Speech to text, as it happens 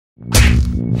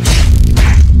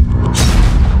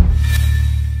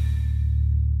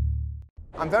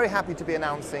I'm very happy to be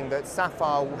announcing that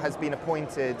SAPPHIRE has been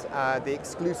appointed the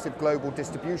exclusive global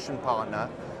distribution partner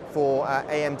for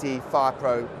AMD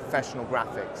FirePro professional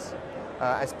graphics.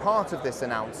 As part of this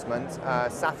announcement,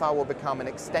 SAPPHIRE will become an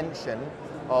extension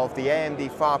of the AMD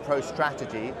FirePro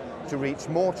strategy to reach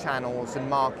more channels and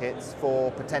markets for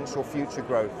potential future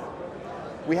growth.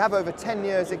 We have over 10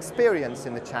 years experience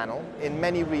in the channel in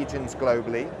many regions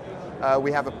globally.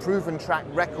 We have a proven track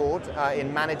record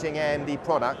in managing AMD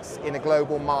products in a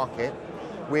global market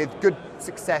with good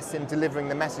success in delivering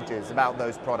the messages about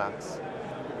those products.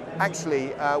 Actually,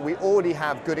 we already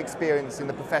have good experience in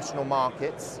the professional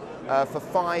markets. For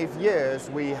 5 years,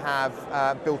 we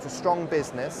have built a strong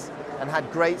business and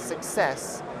had great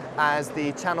success as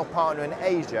the channel partner in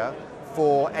Asia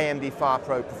for AMD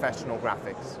FirePro professional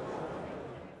graphics.